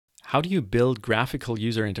How do you build graphical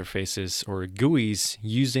user interfaces or GUIs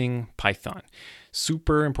using Python?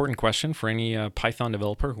 Super important question for any Python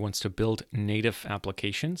developer who wants to build native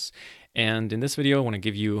applications. And in this video, I want to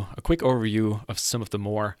give you a quick overview of some of the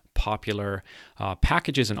more popular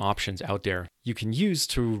packages and options out there you can use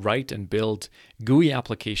to write and build GUI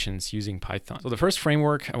applications using Python. So the first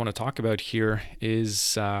framework I want to talk about here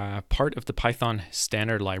is part of the Python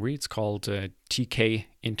standard library. It's called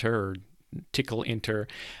TkInter or TkInter,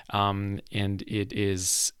 and it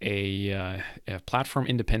is a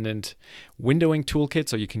platform-independent windowing toolkit,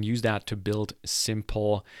 so you can use that to build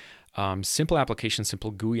simple applications,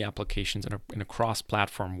 simple GUI applications in a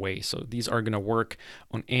cross-platform way. So these are going to work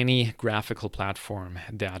on any graphical platform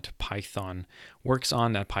that Python works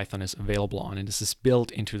on, that Python is available on, and this is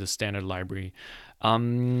built into the standard library.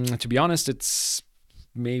 To be honest, it's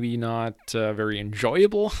maybe not a very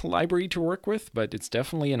enjoyable library to work with, but it's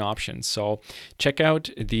definitely an option. So check out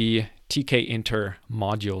the TkInter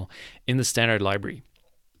module in the standard library.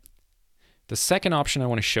 The second option I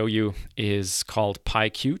want to show you is called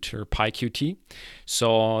PyQt or PyQt.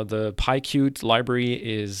 So the PyQt library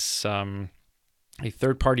is a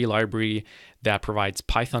third-party library that provides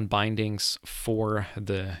Python bindings for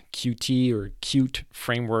the Qt or Qt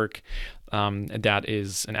framework. That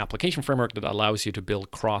is an application framework that allows you to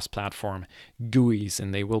build cross-platform GUIs,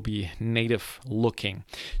 and they will be native looking.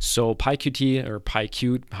 So PyQt or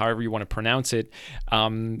PyQt, however you want to pronounce it,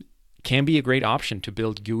 can be a great option to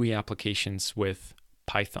build GUI applications with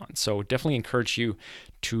Python. So definitely encourage you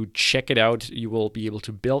to check it out. You will be able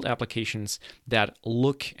to build applications that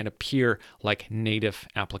look and appear like native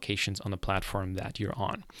applications on the platform that you're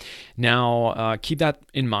on. Now, keep that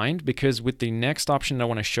in mind, because with the next option I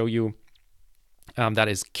want to show you, that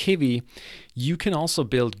is Kivy, you can also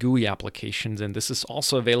build GUI applications, and this is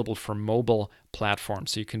also available for mobile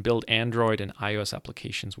platforms. So you can build Android and iOS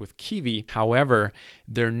applications with Kivy. However,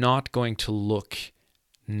 they're not going to look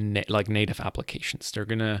like native applications. They're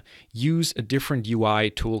going to use a different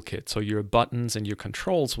UI toolkit. So your buttons and your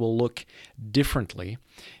controls will look differently.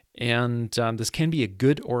 And this can be a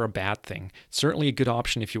good or a bad thing. Certainly a good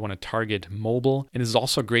option if you want to target mobile. And this is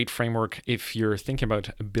also a great framework if you're thinking about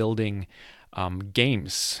building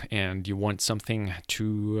games and you want something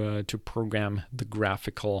to program the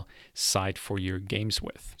graphical side for your games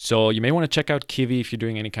with. So you may want to check out Kivy if you're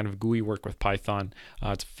doing any kind of GUI work with Python.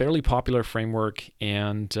 It's a fairly popular framework,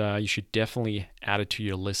 and you should definitely add it to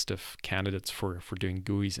your list of candidates for doing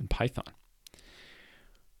GUIs in Python.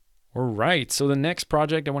 All right, so the next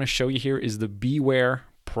project I want to show you here is the BeeWare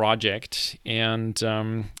Project, and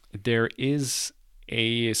so the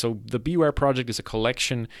BeeWare Project is a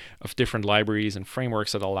collection of different libraries and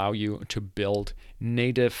frameworks that allow you to build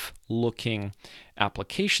native looking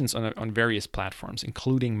applications on various platforms,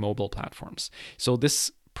 including mobile platforms. So this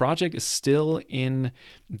project is still in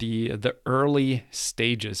the early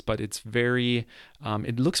stages, but it's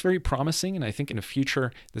it looks very promising, and I think in the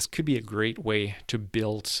future this could be a great way to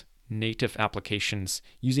build native applications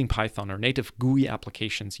using Python, or native GUI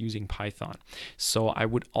applications using Python. So I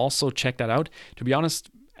would also check that out. To be honest,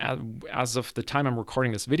 as of the time I'm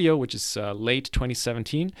recording this video, which is late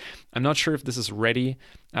 2017, I'm not sure if this is ready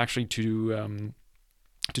actually to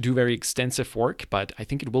do very extensive work, but I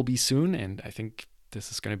think it will be soon, and I think this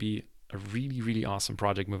is going to be a really, really awesome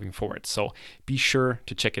project moving forward. So be sure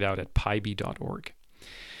to check it out at pybee.org.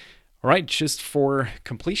 All right, just for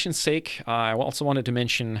completion's sake, I also wanted to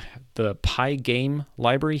mention the PyGame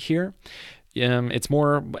library here. It's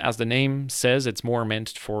more, as the name says, it's more meant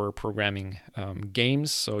for programming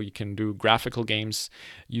games. So you can do graphical games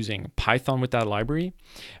using Python with that library.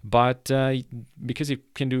 But because you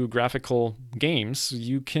can do graphical games,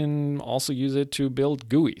 you can also use it to build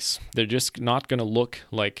GUIs. They're just not going to look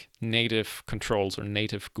like native controls or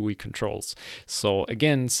native GUI controls. So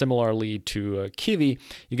again, similarly to Kivy,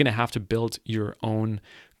 you're going to have to build your own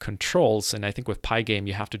controls, and I think with PyGame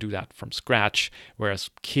you have to do that from scratch, whereas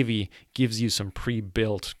Kivy gives you some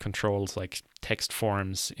pre-built controls like text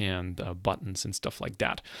forms and buttons and stuff like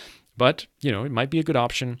that. But it might be a good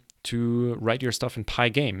option to write your stuff in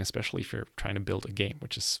PyGame, especially if you're trying to build a game,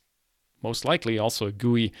 which is most likely also a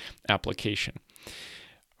GUI application.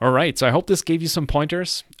 All right, so I hope this gave you some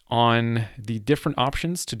pointers on the different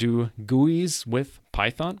options to do GUIs with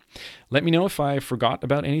Python. Let me know if I forgot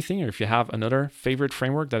about anything, or if you have another favorite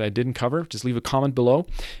framework that I didn't cover. Just leave a comment below.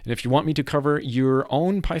 And if you want me to cover your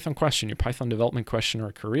own Python question, your Python development question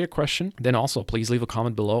or career question, then also please leave a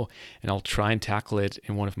comment below, and I'll try and tackle it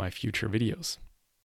in one of my future videos.